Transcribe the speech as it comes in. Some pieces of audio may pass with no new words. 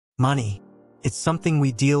Money. It's something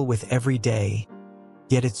we deal with every day,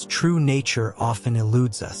 yet its true nature often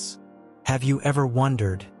eludes us. Have you ever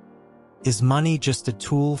wondered, is money just a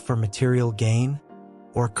tool for material gain,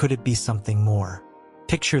 or could it be something more?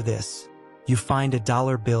 Picture this. You find a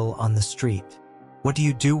dollar bill on the street. What do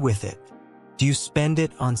you do with it? Do you spend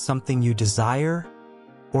it on something you desire,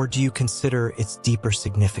 or do you consider its deeper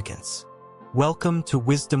significance? Welcome to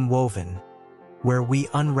Wisdom Woven, where we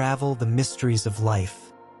unravel the mysteries of life,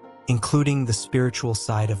 including the spiritual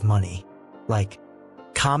side of money. Like,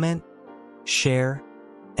 comment, share,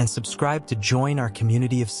 and subscribe to join our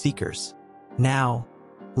community of seekers. Now,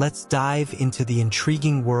 let's dive into the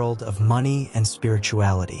intriguing world of money and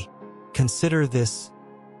spirituality. Consider this.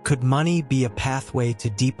 Could money be a pathway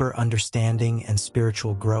to deeper understanding and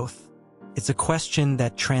spiritual growth? It's a question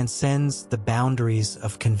that transcends the boundaries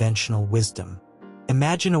of conventional wisdom.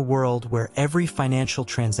 Imagine a world where every financial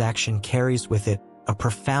transaction carries with it a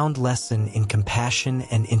profound lesson in compassion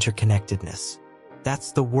and interconnectedness.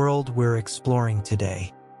 That's the world we're exploring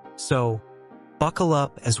today. So, buckle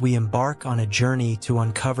up as we embark on a journey to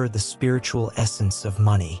uncover the spiritual essence of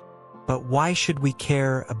money. But why should we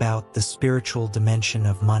care about the spiritual dimension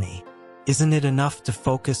of money? Isn't it enough to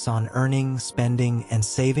focus on earning, spending, and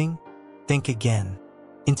saving? Think again.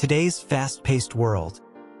 In today's fast-paced world,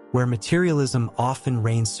 where materialism often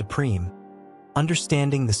reigns supreme,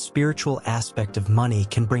 understanding the spiritual aspect of money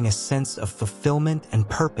can bring a sense of fulfillment and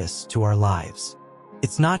purpose to our lives.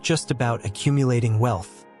 It's not just about accumulating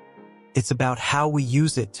wealth. It's about how we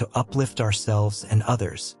use it to uplift ourselves and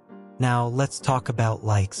others. Now, let's talk about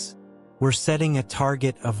likes. We're setting a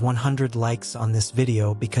target of 100 likes on this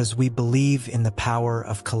video because we believe in the power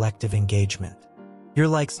of collective engagement. Your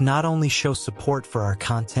likes not only show support for our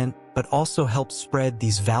content, but also help spread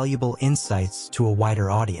these valuable insights to a wider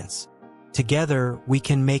audience. Together, we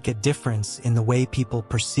can make a difference in the way people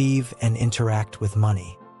perceive and interact with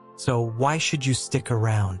money. So why should you stick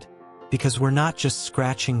around? Because we're not just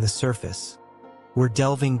scratching the surface. We're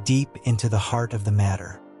delving deep into the heart of the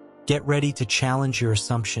matter. Get ready to challenge your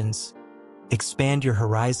assumptions, expand your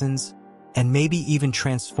horizons, and maybe even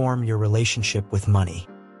transform your relationship with money.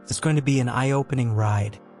 It's going to be an eye-opening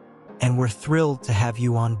ride, and we're thrilled to have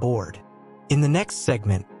you on board. In the next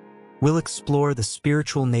segment, we'll explore the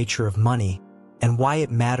spiritual nature of money and why it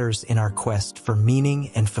matters in our quest for meaning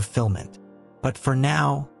and fulfillment. But for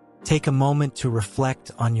now, take a moment to reflect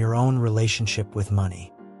on your own relationship with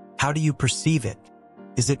money. How do you perceive it?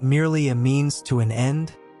 Is it merely a means to an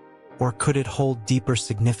end, or could it hold deeper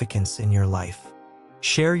significance in your life?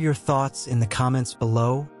 Share your thoughts in the comments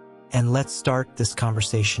below, and let's start this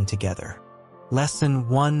conversation together. Lesson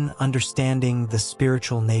 1: Understanding the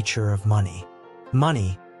spiritual nature of money.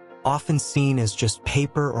 Money, often seen as just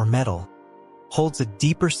paper or metal, holds a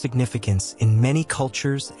deeper significance in many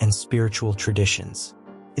cultures and spiritual traditions.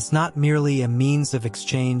 It's not merely a means of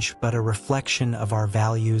exchange, but a reflection of our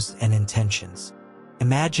values and intentions.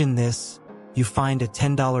 Imagine this: you find a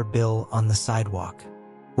 $10 bill on the sidewalk.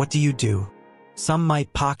 What do? Some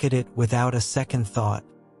might pocket it without a second thought,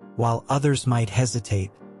 while others might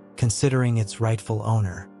hesitate, considering its rightful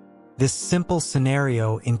owner. This simple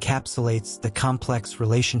scenario encapsulates the complex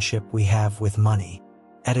relationship we have with money.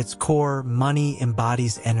 At its core, money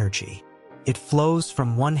embodies energy. It flows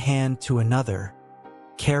from one hand to another,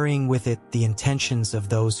 carrying with it the intentions of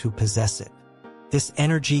those who possess it. This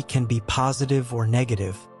energy can be positive or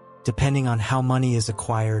negative, depending on how money is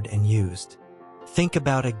acquired and used. Think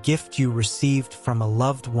about a gift you received from a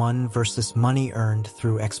loved one versus money earned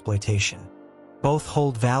through exploitation. Both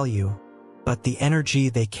hold value, but the energy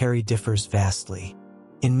they carry differs vastly.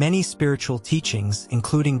 In many spiritual teachings,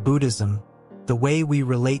 including Buddhism, the way we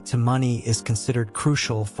relate to money is considered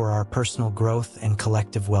crucial for our personal growth and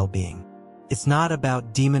collective well-being. It's not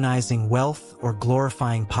about demonizing wealth or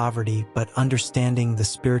glorifying poverty, but understanding the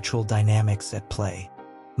spiritual dynamics at play.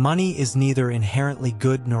 Money is neither inherently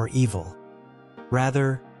good nor evil.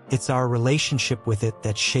 Rather, it's our relationship with it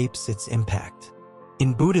that shapes its impact.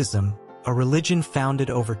 In Buddhism, a religion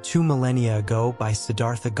founded over 2 millennia ago by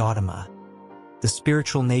Siddhartha Gautama, the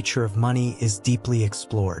spiritual nature of money is deeply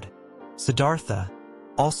explored. Siddhartha,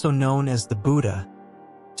 also known as the Buddha,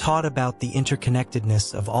 taught about the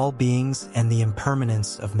interconnectedness of all beings and the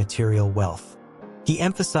impermanence of material wealth. He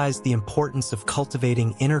emphasized the importance of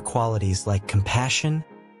cultivating inner qualities like compassion,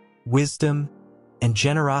 wisdom, and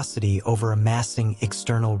generosity over amassing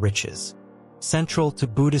external riches. Central to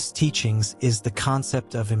Buddhist teachings is the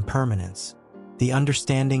concept of impermanence, the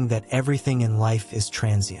understanding that everything in life is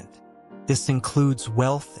transient. This includes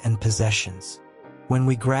wealth and possessions. When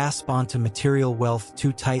we grasp onto material wealth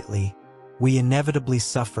too tightly, we inevitably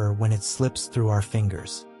suffer when it slips through our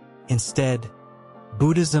fingers. Instead,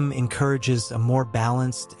 Buddhism encourages a more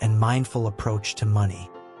balanced and mindful approach to money.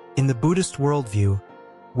 In the Buddhist worldview,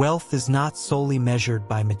 wealth is not solely measured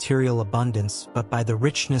by material abundance, but by the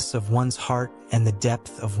richness of one's heart and the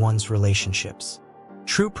depth of one's relationships.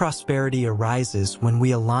 True prosperity arises when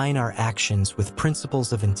we align our actions with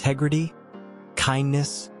principles of integrity,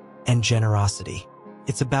 kindness, and generosity.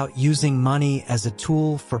 It's about using money as a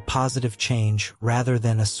tool for positive change rather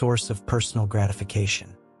than a source of personal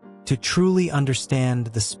gratification. To truly understand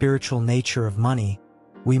the spiritual nature of money,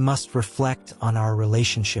 we must reflect on our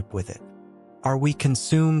relationship with it. Are we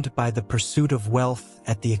consumed by the pursuit of wealth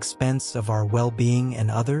at the expense of our well-being and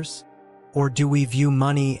others? Or do we view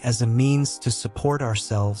money as a means to support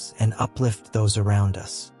ourselves and uplift those around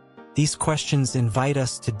us? These questions invite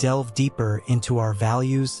us to delve deeper into our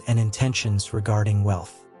values and intentions regarding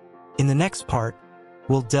wealth. In the next part,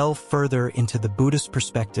 we'll delve further into the Buddhist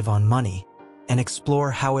perspective on money and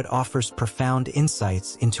explore how it offers profound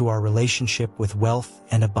insights into our relationship with wealth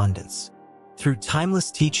and abundance. Through timeless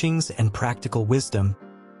teachings and practical wisdom,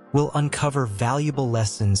 we'll uncover valuable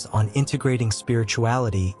lessons on integrating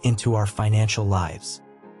spirituality into our financial lives.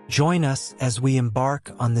 Join us as we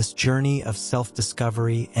embark on this journey of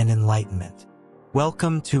self-discovery and enlightenment.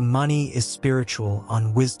 Welcome to Money is Spiritual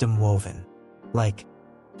on Wisdom Woven. Like,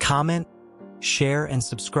 comment, share, and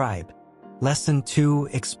subscribe. Lesson 2: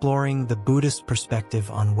 Exploring the Buddhist Perspective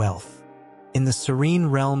on Wealth. In the serene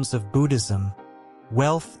realms of Buddhism,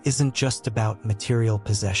 wealth isn't just about material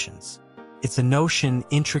possessions. It's a notion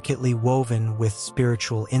intricately woven with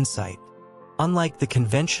spiritual insight. Unlike the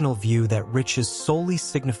conventional view that riches solely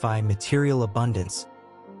signify material abundance,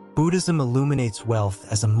 Buddhism illuminates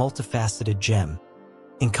wealth as a multifaceted gem,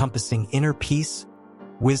 encompassing inner peace,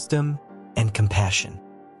 wisdom, and compassion.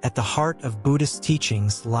 At the heart of Buddhist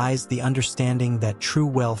teachings lies the understanding that true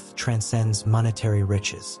wealth transcends monetary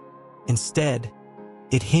riches. Instead,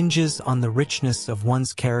 it hinges on the richness of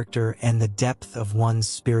one's character and the depth of one's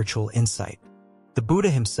spiritual insight. The Buddha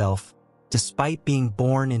himself, despite being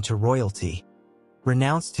born into royalty,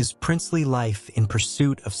 renounced his princely life in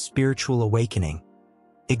pursuit of spiritual awakening,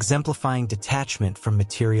 exemplifying detachment from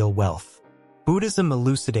material wealth. Buddhism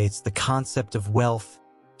elucidates the concept of wealth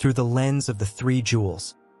through the lens of the three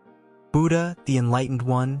jewels: Buddha, the enlightened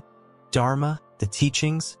one; Dharma, the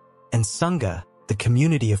teachings; and Sangha, the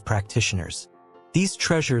community of practitioners. These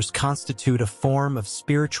treasures constitute a form of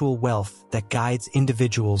spiritual wealth that guides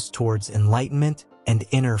individuals towards enlightenment and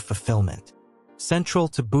inner fulfillment. Central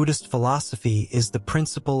to Buddhist philosophy is the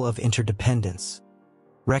principle of interdependence,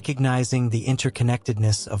 recognizing the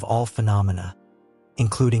interconnectedness of all phenomena,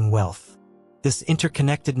 including wealth. This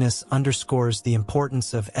interconnectedness underscores the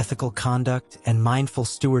importance of ethical conduct and mindful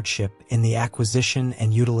stewardship in the acquisition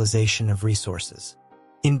and utilization of resources.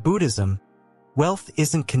 In Buddhism, wealth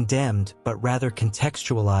isn't condemned but rather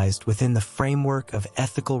contextualized within the framework of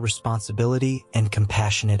ethical responsibility and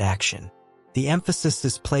compassionate action. The emphasis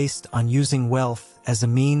is placed on using wealth as a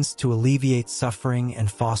means to alleviate suffering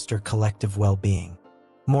and foster collective well-being.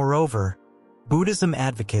 Moreover, Buddhism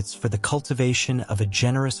advocates for the cultivation of a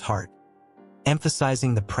generous heart,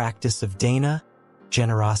 emphasizing the practice of dana,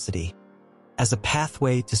 generosity, as a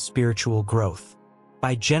pathway to spiritual growth.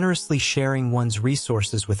 By generously sharing one's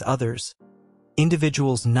resources with others,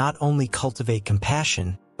 individuals not only cultivate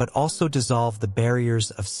compassion, but also dissolve the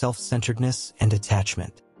barriers of self-centeredness and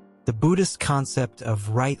attachment. The Buddhist concept of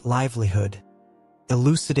right livelihood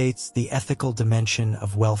elucidates the ethical dimension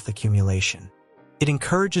of wealth accumulation. It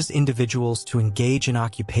encourages individuals to engage in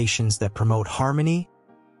occupations that promote harmony,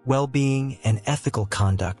 well-being, and ethical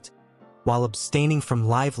conduct, while abstaining from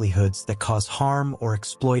livelihoods that cause harm or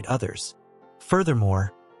exploit others.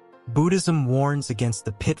 Furthermore, Buddhism warns against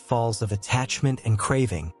the pitfalls of attachment and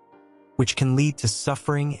craving, which can lead to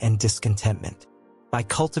suffering and discontentment. By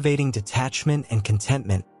cultivating detachment and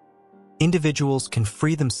contentment, individuals can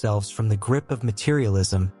free themselves from the grip of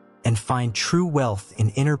materialism and find true wealth in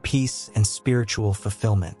inner peace and spiritual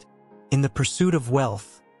fulfillment. In the pursuit of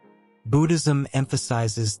wealth, Buddhism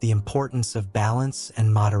emphasizes the importance of balance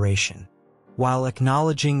and moderation. While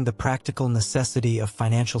acknowledging the practical necessity of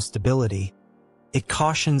financial stability, it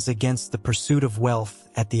cautions against the pursuit of wealth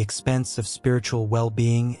at the expense of spiritual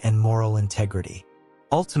well-being and moral integrity.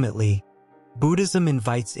 Ultimately, Buddhism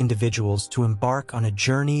invites individuals to embark on a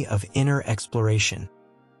journey of inner exploration,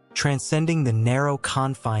 transcending the narrow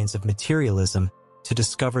confines of materialism to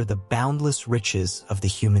discover the boundless riches of the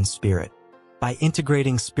human spirit. By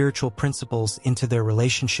integrating spiritual principles into their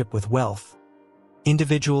relationship with wealth,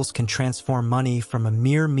 individuals can transform money from a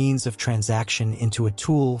mere means of transaction into a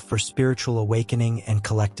tool for spiritual awakening and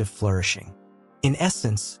collective flourishing. In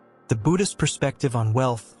essence, The Buddhist perspective on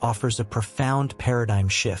wealth offers a profound paradigm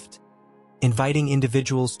shift, inviting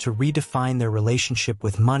individuals to redefine their relationship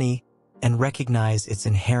with money and recognize its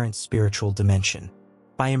inherent spiritual dimension.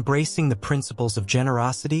 By embracing the principles of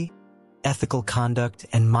generosity, ethical conduct,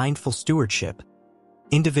 and mindful stewardship,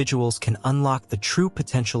 individuals can unlock the true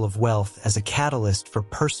potential of wealth as a catalyst for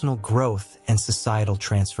personal growth and societal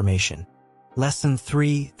transformation. Lesson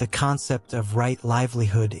 3: The concept of right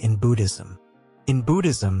livelihood in Buddhism. In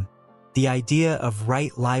Buddhism, the idea of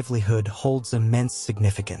right livelihood holds immense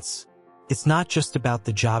significance. It's not just about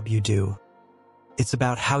the job you do. It's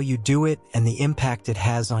about how you do it and the impact it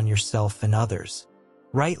has on yourself and others.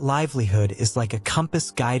 Right livelihood is like a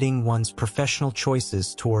compass guiding one's professional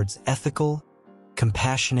choices towards ethical,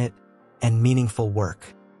 compassionate, and meaningful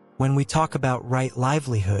work. When we talk about right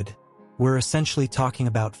livelihood, we're essentially talking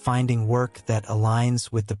about finding work that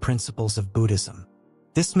aligns with the principles of Buddhism.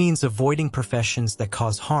 This means avoiding professions that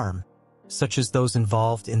cause harm, such as those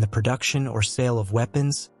involved in the production or sale of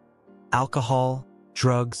weapons, alcohol,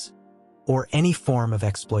 drugs, or any form of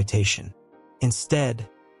exploitation. Instead,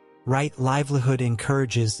 right livelihood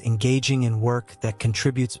encourages engaging in work that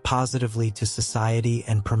contributes positively to society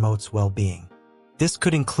and promotes well-being. This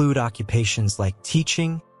could include occupations like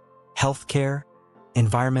teaching, healthcare,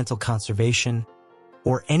 environmental conservation,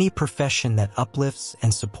 or any profession that uplifts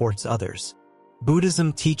and supports others.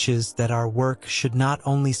 Buddhism teaches that our work should not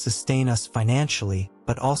only sustain us financially,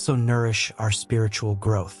 but also nourish our spiritual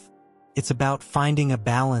growth. It's about finding a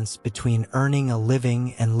balance between earning a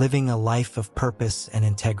living and living a life of purpose and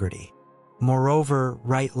integrity. Moreover,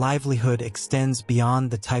 right livelihood extends beyond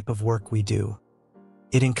the type of work we do.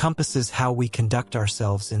 It encompasses how we conduct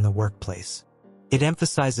ourselves in the workplace. It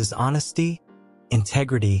emphasizes honesty,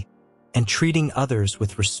 integrity, and treating others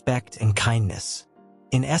with respect and kindness.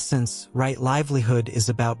 In essence, right livelihood is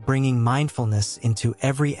about bringing mindfulness into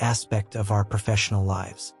every aspect of our professional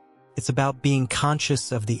lives. It's about being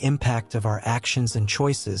conscious of the impact of our actions and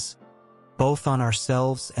choices, both on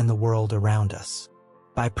ourselves and the world around us.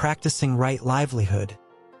 By practicing right livelihood,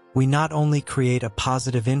 we not only create a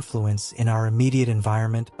positive influence in our immediate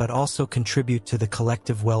environment, but also contribute to the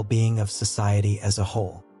collective well-being of society as a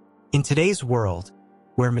whole. In today's world,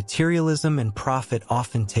 where materialism and profit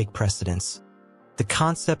often take precedence, the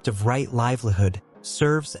concept of right livelihood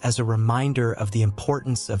serves as a reminder of the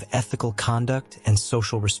importance of ethical conduct and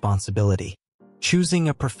social responsibility. Choosing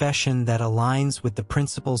a profession that aligns with the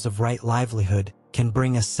principles of right livelihood can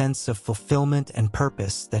bring a sense of fulfillment and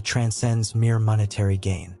purpose that transcends mere monetary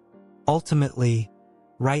gain. Ultimately,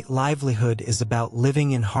 right livelihood is about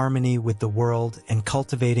living in harmony with the world and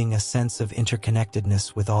cultivating a sense of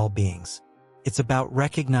interconnectedness with all beings. It's about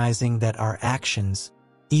recognizing that our actions,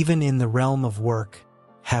 even in the realm of work,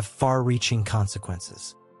 have far-reaching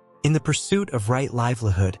consequences. In the pursuit of right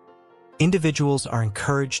livelihood, individuals are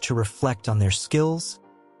encouraged to reflect on their skills,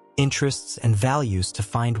 interests, and values to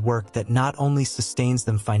find work that not only sustains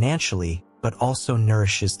them financially, but also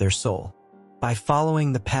nourishes their soul. By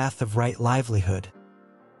following the path of right livelihood,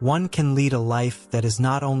 one can lead a life that is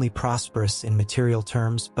not only prosperous in material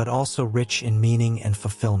terms, but also rich in meaning and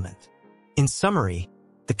fulfillment. In summary,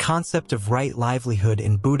 the concept of right livelihood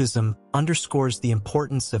in Buddhism underscores the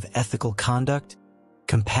importance of ethical conduct,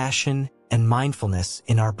 compassion, and mindfulness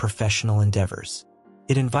in our professional endeavors.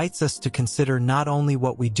 It invites us to consider not only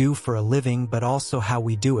what we do for a living, but also how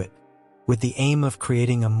we do it, with the aim of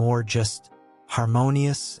creating a more just,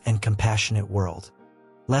 harmonious, and compassionate world.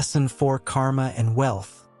 Lesson 4: Karma and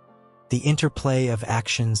Wealth. The interplay of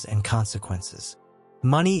actions and consequences.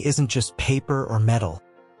 Money isn't just paper or metal.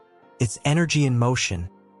 It's energy in motion,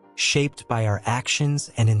 shaped by our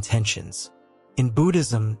actions and intentions. In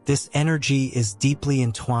Buddhism, this energy is deeply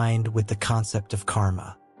entwined with the concept of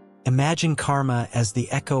karma. Imagine karma as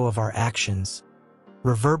the echo of our actions,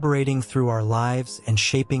 reverberating through our lives and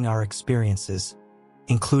shaping our experiences,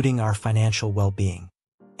 including our financial well-being.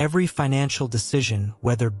 Every financial decision,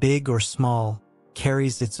 whether big or small,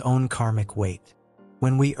 carries its own karmic weight.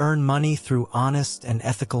 When we earn money through honest and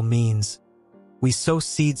ethical means, we sow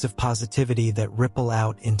seeds of positivity that ripple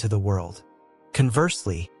out into the world.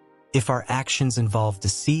 Conversely, if our actions involve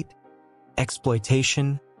deceit,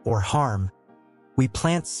 exploitation, or harm, we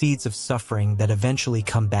plant seeds of suffering that eventually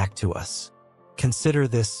come back to us. Consider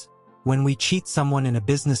this: when we cheat someone in a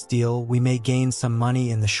business deal, we may gain some money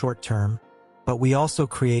in the short term, but we also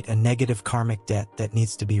create a negative karmic debt that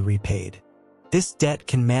needs to be repaid. This debt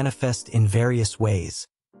can manifest in various ways,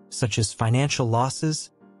 such as financial losses,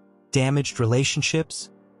 damaged relationships,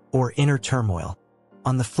 or inner turmoil.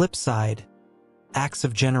 On the flip side, acts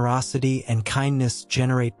of generosity and kindness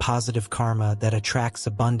generate positive karma that attracts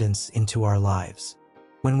abundance into our lives.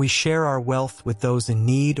 When we share our wealth with those in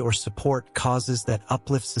need or support causes that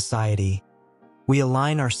uplift society, we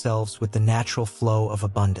align ourselves with the natural flow of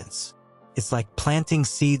abundance. It's like planting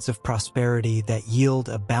seeds of prosperity that yield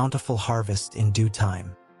a bountiful harvest in due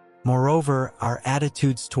time. Moreover, our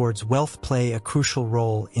attitudes towards wealth play a crucial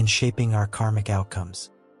role in shaping our karmic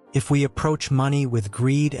outcomes. If we approach money with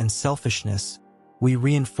greed and selfishness, we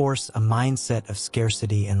reinforce a mindset of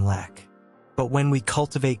scarcity and lack. But when we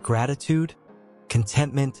cultivate gratitude,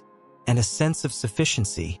 contentment, and a sense of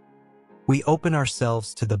sufficiency, we open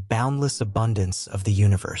ourselves to the boundless abundance of the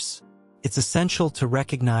universe. It's essential to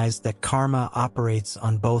recognize that karma operates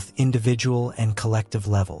on both individual and collective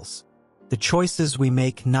levels. The choices we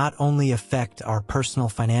make not only affect our personal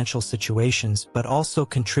financial situations but also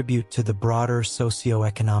contribute to the broader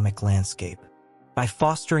socio-economic landscape. By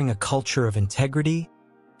fostering a culture of integrity,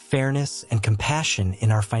 fairness, and compassion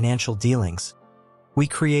in our financial dealings, we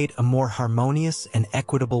create a more harmonious and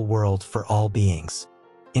equitable world for all beings.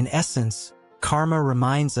 In essence, karma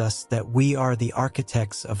reminds us that we are the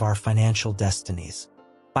architects of our financial destinies.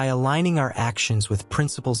 By aligning our actions with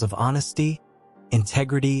principles of honesty,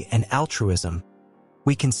 integrity, and altruism,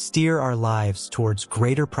 we can steer our lives towards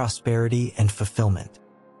greater prosperity and fulfillment.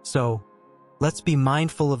 So, let's be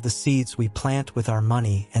mindful of the seeds we plant with our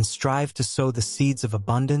money and strive to sow the seeds of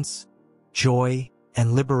abundance, joy,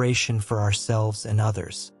 and liberation for ourselves and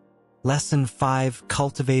others. Lesson 5: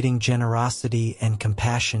 Cultivating generosity and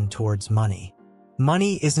compassion towards money.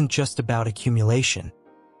 Money isn't just about accumulation.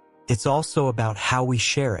 It's also about how we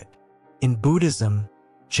share it. In Buddhism,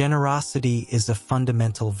 generosity is a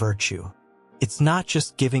fundamental virtue. It's not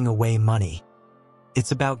just giving away money.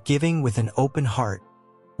 It's about giving with an open heart,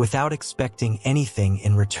 without expecting anything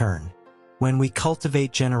in return. When we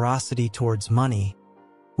cultivate generosity towards money,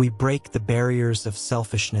 we break the barriers of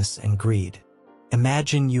selfishness and greed.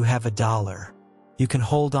 Imagine you have $1. You can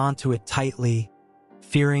hold on to it tightly,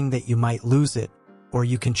 fearing that you might lose it, or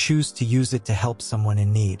you can choose to use it to help someone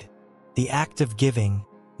in need. The act of giving,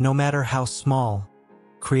 no matter how small,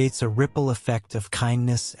 creates a ripple effect of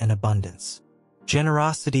kindness and abundance.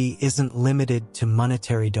 Generosity isn't limited to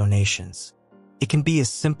monetary donations. It can be as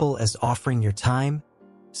simple as offering your time,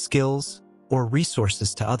 skills, or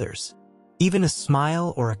resources to others. Even a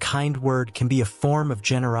smile or a kind word can be a form of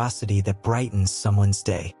generosity that brightens someone's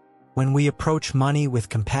day. When we approach money with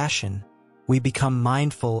compassion, we become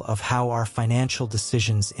mindful of how our financial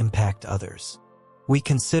decisions impact others. We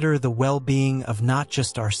consider the well-being of not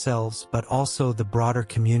just ourselves but also the broader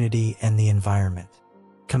community and the environment.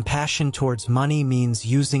 Compassion towards money means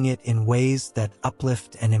using it in ways that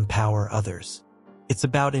uplift and empower others. It's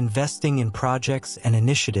about investing in projects and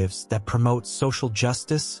initiatives that promote social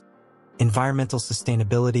justice, environmental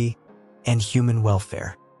sustainability, and human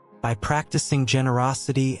welfare. By practicing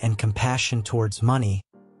generosity and compassion towards money,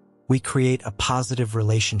 we create a positive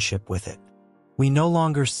relationship with it. We no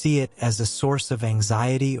longer see it as a source of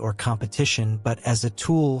anxiety or competition, but as a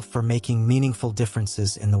tool for making meaningful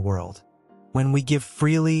differences in the world. When we give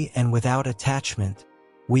freely and without attachment,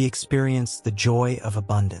 we experience the joy of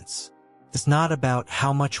abundance. It's not about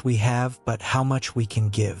how much we have, but how much we can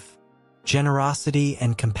give. Generosity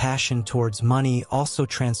and compassion towards money also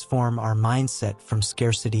transform our mindset from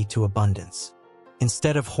scarcity to abundance.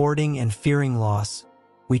 Instead of hoarding and fearing loss,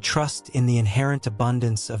 we trust in the inherent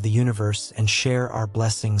abundance of the universe and share our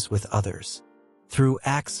blessings with others. Through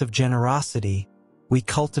acts of generosity, we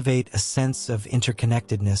cultivate a sense of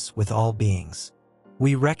interconnectedness with all beings.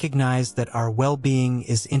 We recognize that our well-being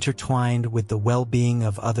is intertwined with the well-being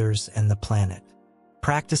of others and the planet.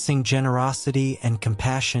 Practicing generosity and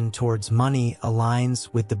compassion towards money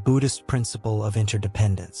aligns with the Buddhist principle of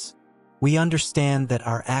interdependence. We understand that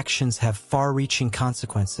our actions have far-reaching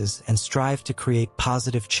consequences and strive to create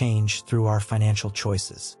positive change through our financial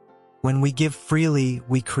choices. When we give freely,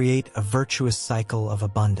 we create a virtuous cycle of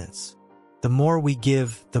abundance. The more we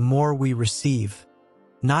give, the more we receive,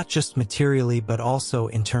 not just materially but also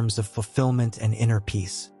in terms of fulfillment and inner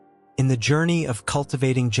peace. In the journey of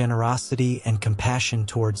cultivating generosity and compassion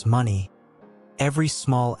towards money, every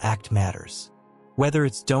small act matters. Whether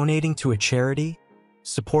it's donating to a charity,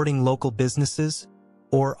 supporting local businesses,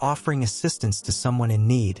 or offering assistance to someone in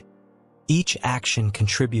need, each action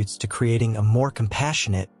contributes to creating a more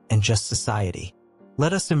compassionate and just society.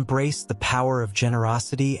 Let us embrace the power of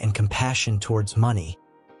generosity and compassion towards money,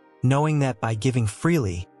 knowing that by giving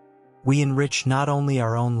freely, we enrich not only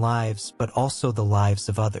our own lives but also the lives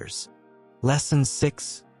of others. Lesson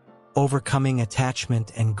 6: Overcoming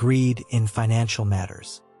attachment and greed in financial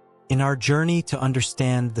matters. In our journey to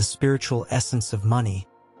understand the spiritual essence of money,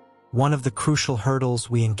 one of the crucial hurdles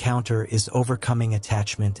we encounter is overcoming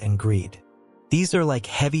attachment and greed. These are like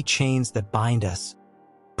heavy chains that bind us,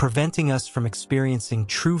 preventing us from experiencing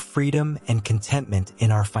true freedom and contentment in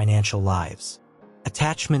our financial lives.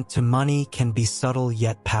 Attachment to money can be subtle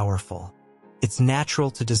yet powerful. It's natural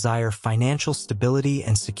to desire financial stability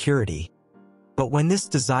and security, but when this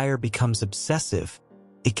desire becomes obsessive,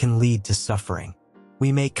 it can lead to suffering.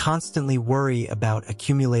 We may constantly worry about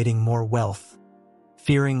accumulating more wealth,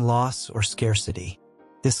 fearing loss or scarcity.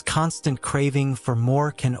 This constant craving for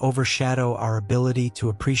more can overshadow our ability to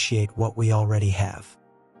appreciate what we already have.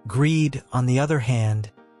 Greed, on the other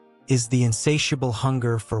hand, is the insatiable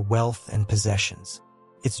hunger for wealth and possessions.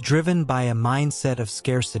 It's driven by a mindset of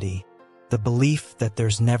scarcity, the belief that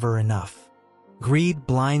there's never enough. Greed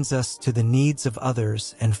blinds us to the needs of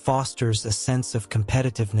others and fosters a sense of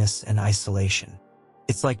competitiveness and isolation.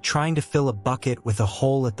 It's like trying to fill a bucket with a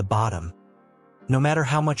hole at the bottom. No matter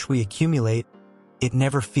how much we accumulate, it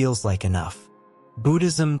never feels like enough.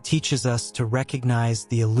 Buddhism teaches us to recognize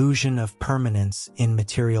the illusion of permanence in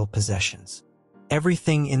material possessions.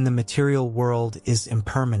 Everything in the material world is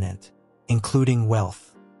impermanent, including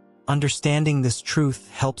wealth. Understanding this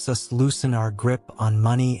truth helps us loosen our grip on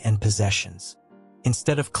money and possessions.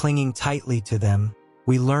 Instead of clinging tightly to them,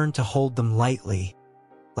 we learn to hold them lightly,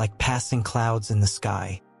 like passing clouds in the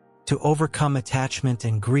sky. To overcome attachment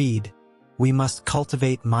and greed, we must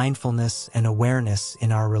cultivate mindfulness and awareness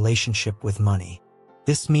in our relationship with money.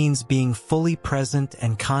 This means being fully present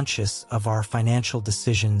and conscious of our financial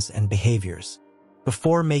decisions and behaviors.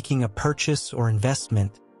 Before making a purchase or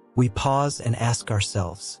investment, we pause and ask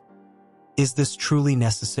ourselves, is this truly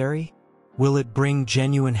necessary? Will it bring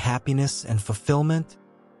genuine happiness and fulfillment?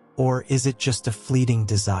 Or is it just a fleeting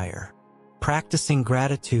desire? Practicing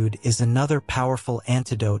gratitude is another powerful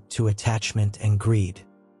antidote to attachment and greed.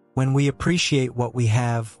 When we appreciate what we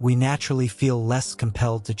have, we naturally feel less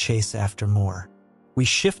compelled to chase after more. We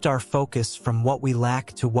shift our focus from what we lack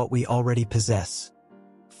to what we already possess,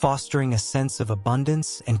 fostering a sense of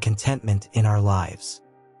abundance and contentment in our lives.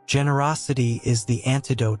 Generosity is the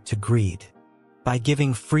antidote to greed. By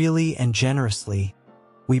giving freely and generously,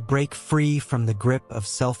 we break free from the grip of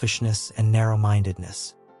selfishness and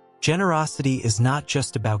narrow-mindedness. Generosity is not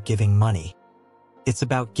just about giving money. It's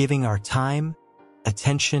about giving our time,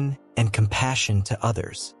 attention, and compassion to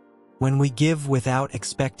others. When we give without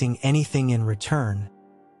expecting anything in return,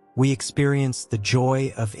 we experience the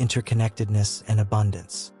joy of interconnectedness and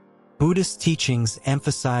abundance. Buddhist teachings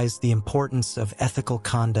emphasize the importance of ethical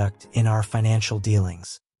conduct in our financial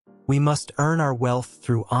dealings. We must earn our wealth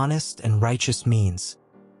through honest and righteous means,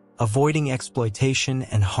 avoiding exploitation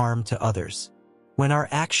and harm to others. When our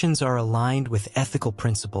actions are aligned with ethical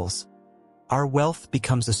principles, our wealth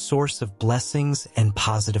becomes a source of blessings and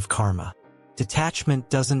positive karma. Detachment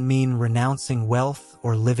doesn't mean renouncing wealth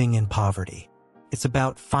or living in poverty. It's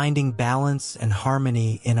about finding balance and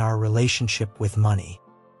harmony in our relationship with money.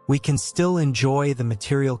 We can still enjoy the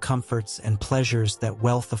material comforts and pleasures that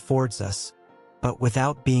wealth affords us, but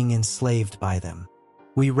without being enslaved by them.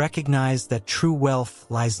 We recognize that true wealth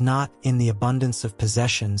lies not in the abundance of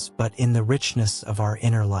possessions, but in the richness of our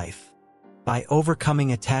inner life. By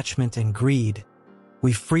overcoming attachment and greed,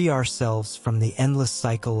 we free ourselves from the endless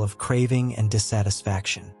cycle of craving and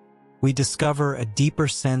dissatisfaction. We discover a deeper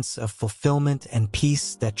sense of fulfillment and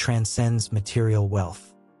peace that transcends material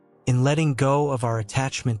wealth. In letting go of our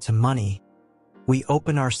attachment to money, we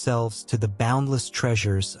open ourselves to the boundless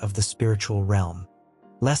treasures of the spiritual realm.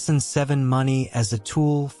 Lesson 7: Money as a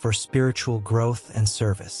tool for spiritual growth and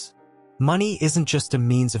service. Money isn't just a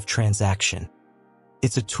means of transaction.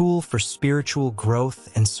 It's a tool for spiritual growth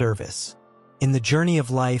and service. In the journey of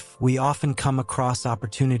life, we often come across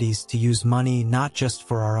opportunities to use money not just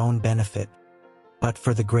for our own benefit, but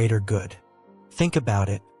for the greater good. Think about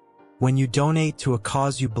it. When you donate to a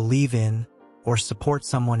cause you believe in or support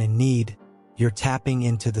someone in need, you're tapping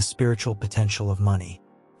into the spiritual potential of money.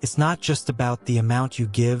 It's not just about the amount you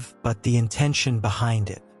give, but the intention behind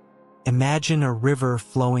it. Imagine a river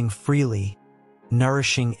flowing freely,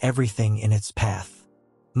 nourishing everything in its path.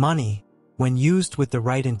 Money, when used with the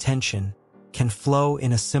right intention, can flow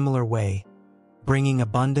in a similar way, bringing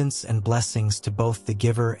abundance and blessings to both the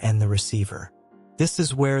giver and the receiver. This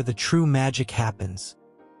is where the true magic happens,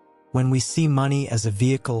 when we see money as a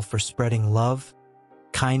vehicle for spreading love,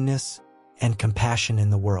 kindness, and compassion in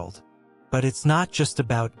the world. But it's not just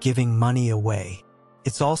about giving money away.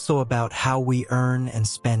 It's also about how we earn and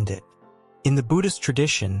spend it. In the Buddhist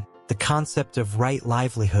tradition, the concept of right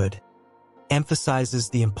livelihood emphasizes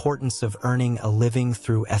the importance of earning a living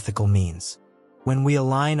through ethical means. When we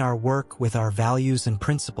align our work with our values and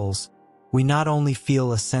principles, we not only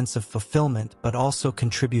feel a sense of fulfillment but also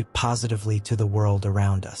contribute positively to the world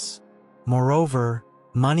around us. Moreover,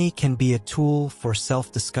 money can be a tool for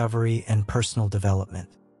self-discovery and personal development.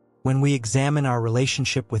 When we examine our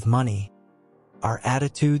relationship with money, our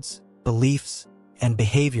attitudes, beliefs, and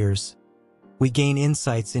behaviors, we gain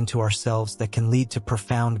insights into ourselves that can lead to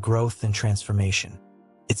profound growth and transformation.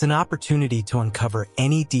 It's an opportunity to uncover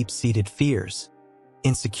any deep-seated fears,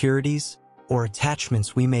 insecurities, or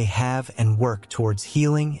attachments we may have and work towards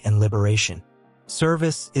healing and liberation.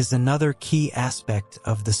 Service is another key aspect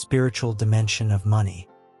of the spiritual dimension of money.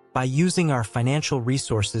 By using our financial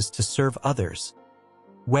resources to serve others,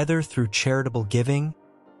 whether through charitable giving,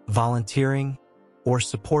 volunteering, or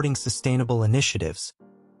supporting sustainable initiatives,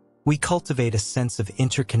 we cultivate a sense of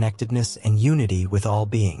interconnectedness and unity with all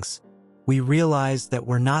beings. We realize that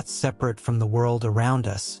we're not separate from the world around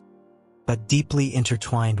us, but deeply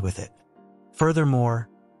intertwined with it. Furthermore,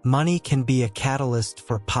 money can be a catalyst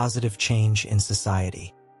for positive change in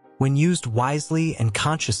society. When used wisely and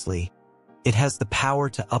consciously, it has the power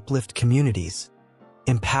to uplift communities,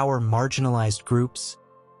 empower marginalized groups,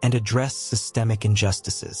 and address systemic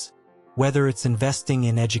injustices. Whether it's investing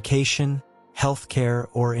in education, healthcare,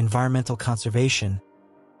 or environmental conservation,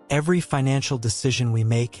 every financial decision we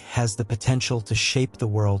make has the potential to shape the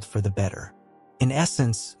world for the better. In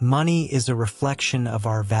essence, money is a reflection of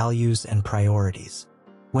our values and priorities.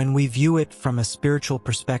 When we view it from a spiritual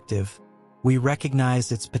perspective, we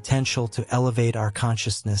recognize its potential to elevate our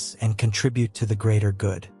consciousness and contribute to the greater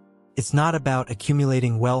good. It's not about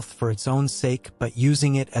accumulating wealth for its own sake, but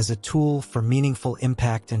using it as a tool for meaningful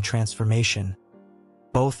impact and transformation,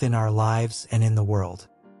 both in our lives and in the world.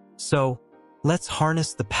 So, let's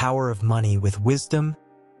harness the power of money with wisdom,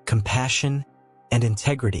 compassion, and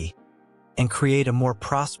integrity, and create a more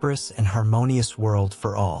prosperous and harmonious world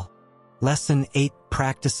for all. Lesson 8: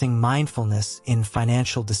 Practicing mindfulness in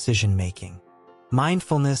financial decision-making.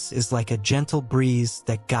 Mindfulness is like a gentle breeze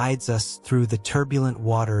that guides us through the turbulent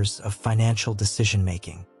waters of financial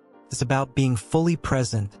decision-making. It's about being fully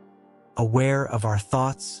present, aware of our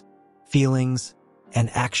thoughts, feelings, and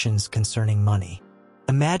actions concerning money.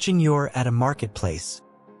 Imagine you're at a marketplace,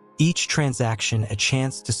 each transaction a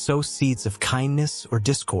chance to sow seeds of kindness or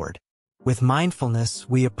discord. With mindfulness,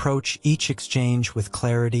 we approach each exchange with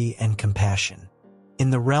clarity and compassion.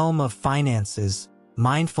 In the realm of finances,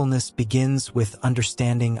 mindfulness begins with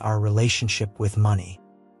understanding our relationship with money.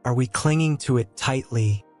 Are we clinging to it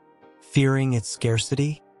tightly, fearing its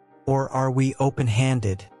scarcity? Or are we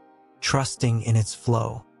open-handed, trusting in its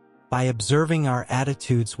flow? By observing our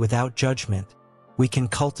attitudes without judgment, we can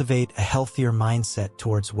cultivate a healthier mindset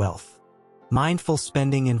towards wealth. Mindful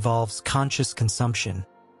spending involves conscious consumption,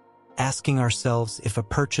 asking ourselves if a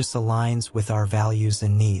purchase aligns with our values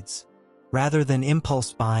and needs. Rather than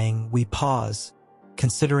impulse buying, we pause,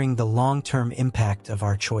 considering the long-term impact of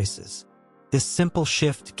our choices. This simple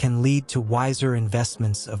shift can lead to wiser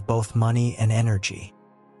investments of both money and energy.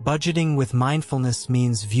 Budgeting with mindfulness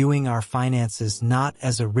means viewing our finances not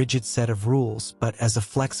as a rigid set of rules, but as a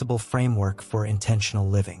flexible framework for intentional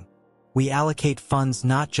living. We allocate funds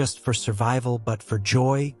not just for survival, but for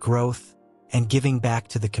joy, growth, and giving back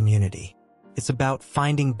to the community. It's about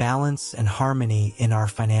finding balance and harmony in our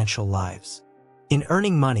financial lives. In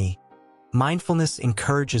earning money, mindfulness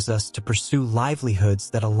encourages us to pursue livelihoods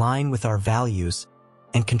that align with our values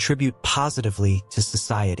and contribute positively to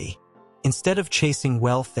society. Instead of chasing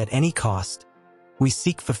wealth at any cost, we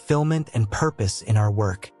seek fulfillment and purpose in our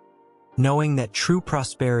work, knowing that true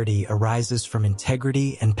prosperity arises from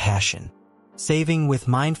integrity and passion. Saving with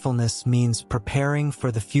mindfulness means preparing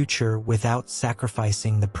for the future without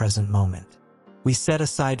sacrificing the present moment. We set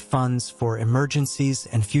aside funds for emergencies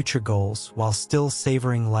and future goals while still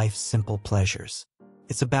savoring life's simple pleasures.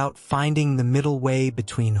 It's about finding the middle way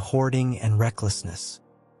between hoarding and recklessness.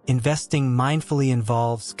 Investing mindfully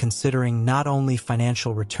involves considering not only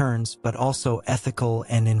financial returns but also ethical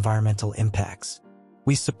and environmental impacts.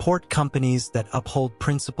 We support companies that uphold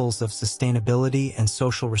principles of sustainability and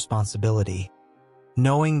social responsibility,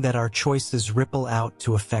 knowing that our choices ripple out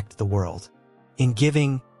to affect the world. In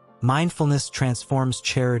giving, mindfulness transforms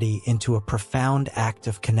charity into a profound act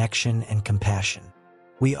of connection and compassion.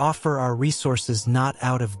 We offer our resources not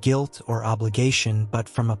out of guilt or obligation, but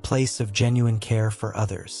from a place of genuine care for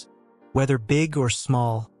others. Whether big or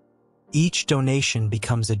small, each donation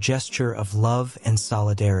becomes a gesture of love and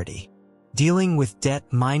solidarity. Dealing with debt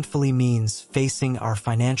mindfully means facing our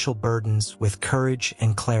financial burdens with courage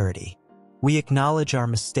and clarity. We acknowledge our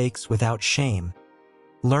mistakes without shame,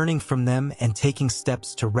 learning from them and taking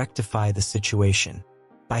steps to rectify the situation.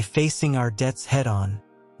 By facing our debts head-on,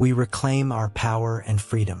 we reclaim our power and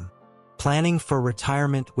freedom. Planning for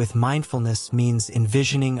retirement with mindfulness means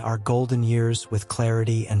envisioning our golden years with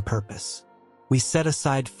clarity and purpose. We set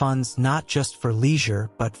aside funds not just for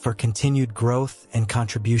leisure, but for continued growth and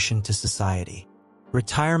contribution to society.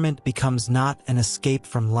 Retirement becomes not an escape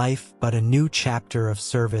from life, but a new chapter of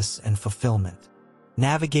service and fulfillment.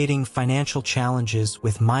 Navigating financial challenges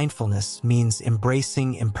with mindfulness means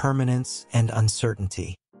embracing impermanence and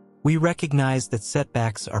uncertainty. We recognize that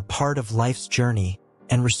setbacks are part of life's journey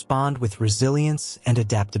and respond with resilience and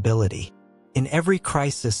adaptability. In every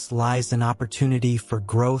crisis lies an opportunity for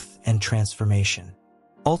growth and transformation.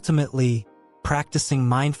 Ultimately, practicing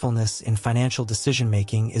mindfulness in financial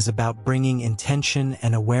decision-making is about bringing intention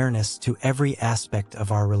and awareness to every aspect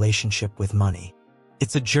of our relationship with money.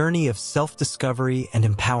 It's a journey of self-discovery and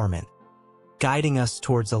empowerment, guiding us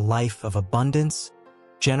towards a life of abundance,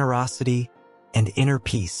 generosity, and inner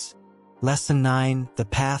peace. Lesson 9: The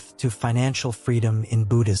Path to Financial Freedom in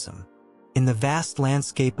Buddhism. In the vast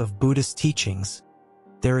landscape of Buddhist teachings,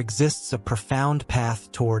 there exists a profound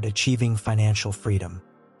path toward achieving financial freedom.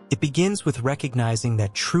 It begins with recognizing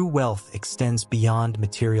that true wealth extends beyond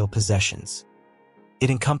material possessions.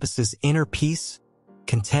 It encompasses inner peace,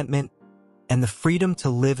 contentment, and the freedom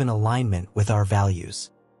to live in alignment with our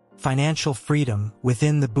values. Financial freedom,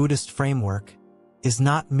 within the Buddhist framework, is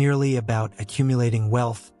not merely about accumulating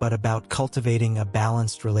wealth, but about cultivating a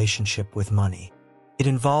balanced relationship with money. It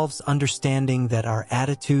involves understanding that our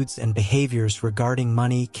attitudes and behaviors regarding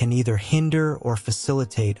money can either hinder or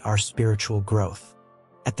facilitate our spiritual growth.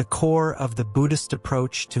 At the core of the Buddhist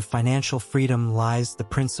approach to financial freedom lies the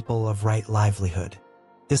principle of right livelihood.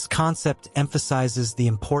 This concept emphasizes the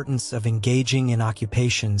importance of engaging in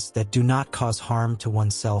occupations that do not cause harm to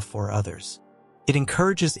oneself or others. It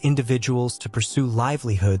encourages individuals to pursue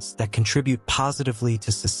livelihoods that contribute positively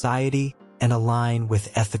to society and align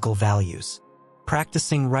with ethical values.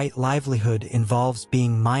 Practicing right livelihood involves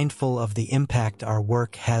being mindful of the impact our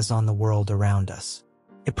work has on the world around us.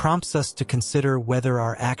 It prompts us to consider whether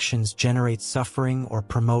our actions generate suffering or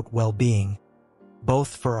promote well-being,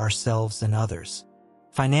 both for ourselves and others.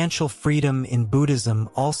 Financial freedom in Buddhism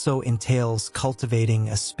also entails cultivating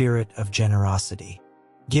a spirit of generosity.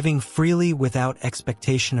 Giving freely without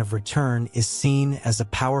expectation of return is seen as a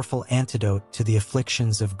powerful antidote to the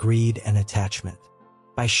afflictions of greed and attachment.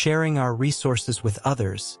 By sharing our resources with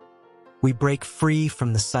others, we break free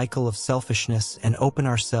from the cycle of selfishness and open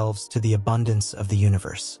ourselves to the abundance of the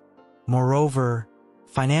universe. Moreover,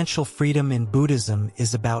 financial freedom in Buddhism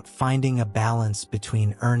is about finding a balance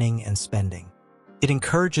between earning and spending. It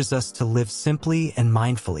encourages us to live simply and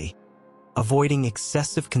mindfully, avoiding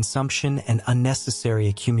excessive consumption and unnecessary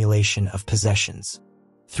accumulation of possessions.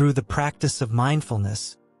 Through the practice of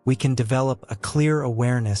mindfulness, we can develop a clear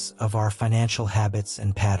awareness of our financial habits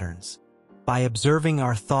and patterns. By observing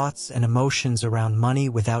our thoughts and emotions around money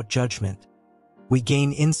without judgment, we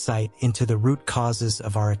gain insight into the root causes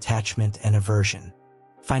of our attachment and aversion.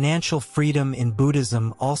 Financial freedom in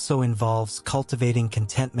Buddhism also involves cultivating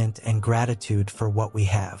contentment and gratitude for what we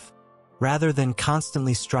have. Rather than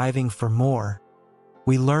constantly striving for more,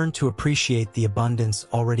 we learn to appreciate the abundance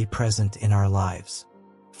already present in our lives.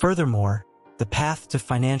 Furthermore, the path to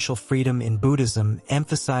financial freedom in Buddhism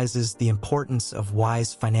emphasizes the importance of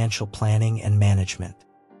wise financial planning and management.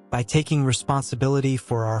 By taking responsibility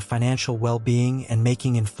for our financial well-being and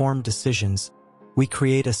making informed decisions, we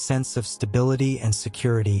create a sense of stability and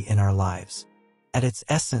security in our lives. At its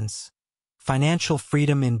essence, financial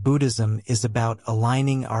freedom in Buddhism is about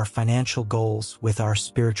aligning our financial goals with our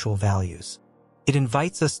spiritual values. It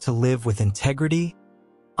invites us to live with integrity,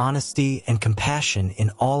 honesty, and compassion in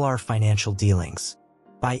all our financial dealings.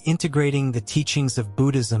 By integrating the teachings of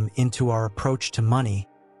Buddhism into our approach to money,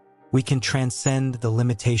 we can transcend the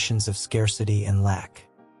limitations of scarcity and lack.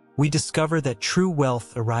 We discover that true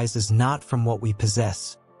wealth arises not from what we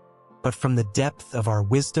possess, but from the depth of our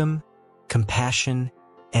wisdom, compassion,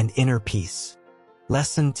 and inner peace.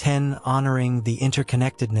 Lesson 10: Honoring the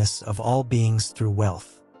interconnectedness of all beings through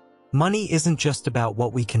wealth. Money isn't just about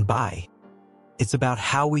what we can buy. It's about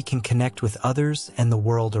how we can connect with others and the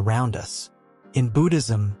world around us. In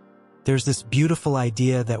Buddhism, there's this beautiful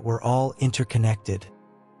idea that we're all interconnected,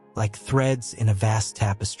 like threads in a vast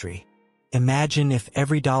tapestry. Imagine if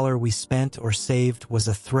every dollar we spent or saved was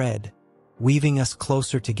a thread, weaving us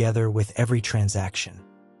closer together with every transaction.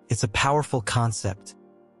 It's a powerful concept,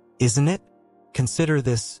 isn't it? Consider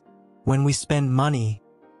this: when we spend money,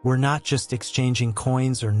 we're not just exchanging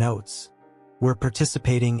coins or notes. We're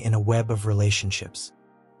participating in a web of relationships.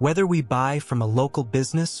 Whether we buy from a local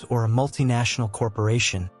business or a multinational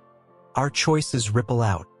corporation, our choices ripple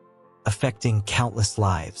out, affecting countless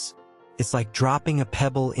lives. It's like dropping a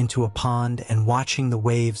pebble into a pond and watching the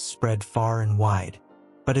waves spread far and wide.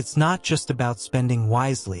 But it's not just about spending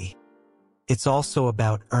wisely. It's also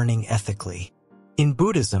about earning ethically. In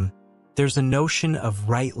Buddhism, there's a notion of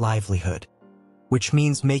right livelihood, which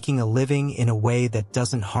means making a living in a way that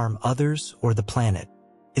doesn't harm others or the planet.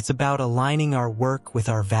 It's about aligning our work with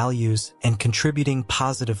our values and contributing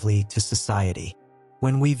positively to society.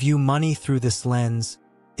 When we view money through this lens,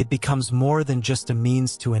 it becomes more than just a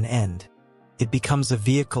means to an end. It becomes a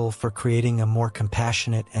vehicle for creating a more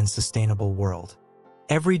compassionate and sustainable world.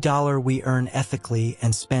 Every dollar we earn ethically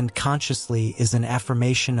and spend consciously is an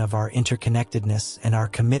affirmation of our interconnectedness and our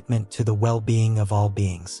commitment to the well-being of all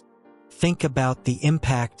beings. Think about the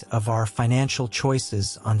impact of our financial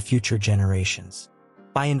choices on future generations.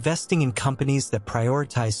 By investing in companies that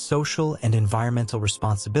prioritize social and environmental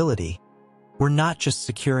responsibility, we're not just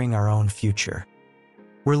securing our own future.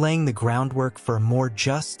 We're laying the groundwork for a more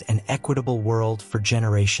just and equitable world for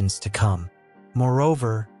generations to come.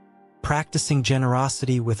 Moreover, practicing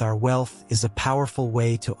generosity with our wealth is a powerful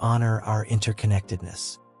way to honor our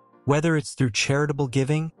interconnectedness. Whether it's through charitable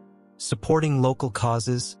giving, supporting local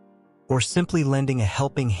causes, or simply lending a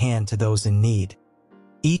helping hand to those in need,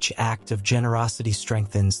 each act of generosity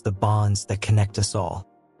strengthens the bonds that connect us all.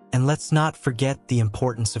 And let's not forget the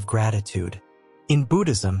importance of gratitude. In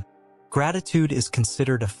Buddhism, gratitude is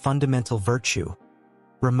considered a fundamental virtue,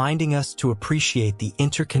 reminding us to appreciate the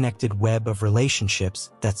interconnected web of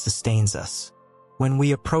relationships that sustains us. When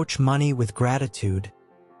we approach money with gratitude,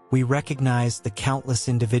 we recognize the countless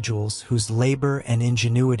individuals whose labor and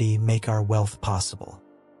ingenuity make our wealth possible.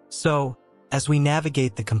 So, as we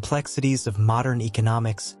navigate the complexities of modern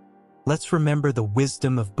economics, let's remember the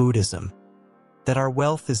wisdom of Buddhism, that our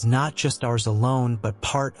wealth is not just ours alone but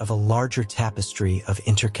part of a larger tapestry of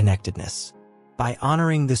interconnectedness. By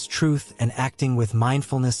honoring this truth and acting with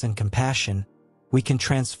mindfulness and compassion, we can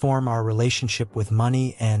transform our relationship with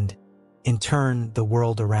money and, in turn, the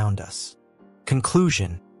world around us.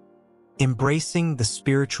 Conclusion: embracing the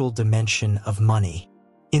spiritual dimension of money.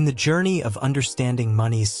 In the journey of understanding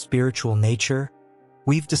money's spiritual nature,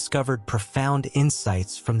 we've discovered profound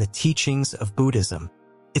insights from the teachings of Buddhism.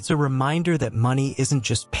 It's a reminder that money isn't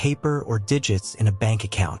just paper or digits in a bank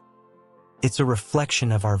account. It's a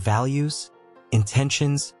reflection of our values,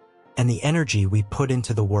 intentions, and the energy we put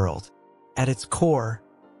into the world. At its core,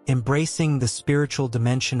 embracing the spiritual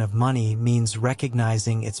dimension of money means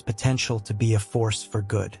recognizing its potential to be a force for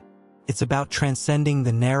good. It's about transcending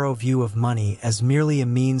the narrow view of money as merely a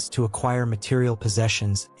means to acquire material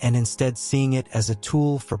possessions and instead seeing it as a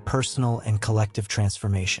tool for personal and collective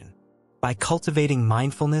transformation. By cultivating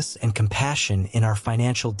mindfulness and compassion in our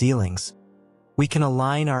financial dealings, we can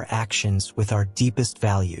align our actions with our deepest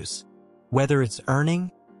values. Whether it's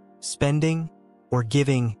earning, spending, or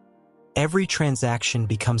giving, every transaction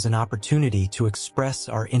becomes an opportunity to express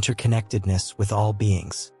our interconnectedness with all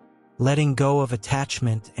beings. Letting go of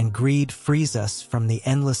attachment and greed frees us from the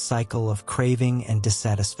endless cycle of craving and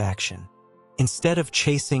dissatisfaction. Instead of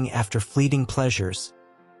chasing after fleeting pleasures,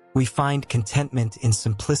 we find contentment in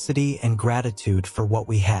simplicity and gratitude for what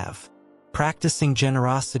we have. Practicing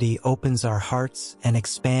generosity opens our hearts and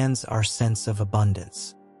expands our sense of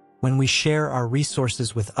abundance. When we share our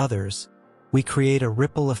resources with others, we create a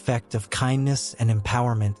ripple effect of kindness and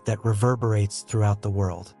empowerment that reverberates throughout the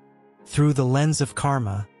world. Through the lens of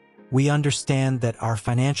karma, we understand that our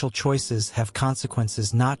financial choices have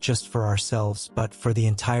consequences not just for ourselves but for the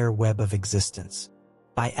entire web of existence.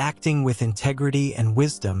 By acting with integrity and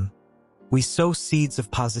wisdom, we sow seeds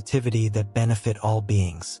of positivity that benefit all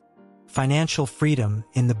beings. Financial freedom,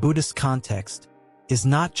 in the Buddhist context, is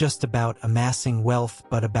not just about amassing wealth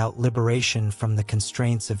but about liberation from the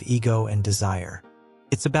constraints of ego and desire.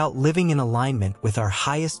 It's about living in alignment with our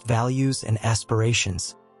highest values and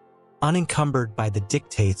aspirations, unencumbered by the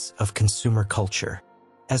dictates of consumer culture.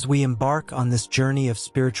 As we embark on this journey of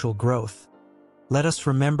spiritual growth, let us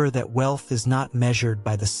remember that wealth is not measured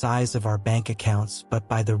by the size of our bank accounts but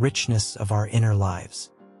by the richness of our inner lives.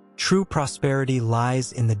 True prosperity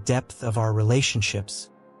lies in the depth of our relationships,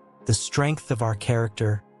 the strength of our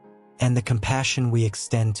character, and the compassion we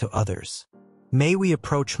extend to others. May we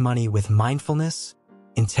approach money with mindfulness,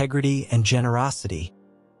 integrity, and generosity,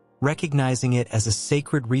 recognizing it as a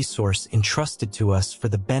sacred resource entrusted to us for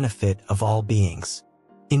the benefit of all beings.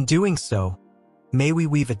 In doing so, may we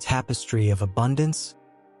weave a tapestry of abundance,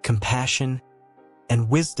 compassion, and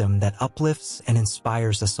wisdom that uplifts and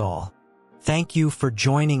inspires us all. Thank you for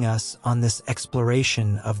joining us on this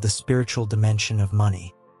exploration of the spiritual dimension of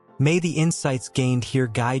money. May the insights gained here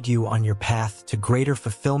guide you on your path to greater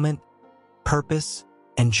fulfillment, purpose,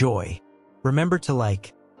 and joy. Remember to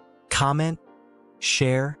like, comment,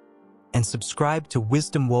 share, and subscribe to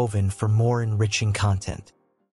Wisdom Woven for more enriching content.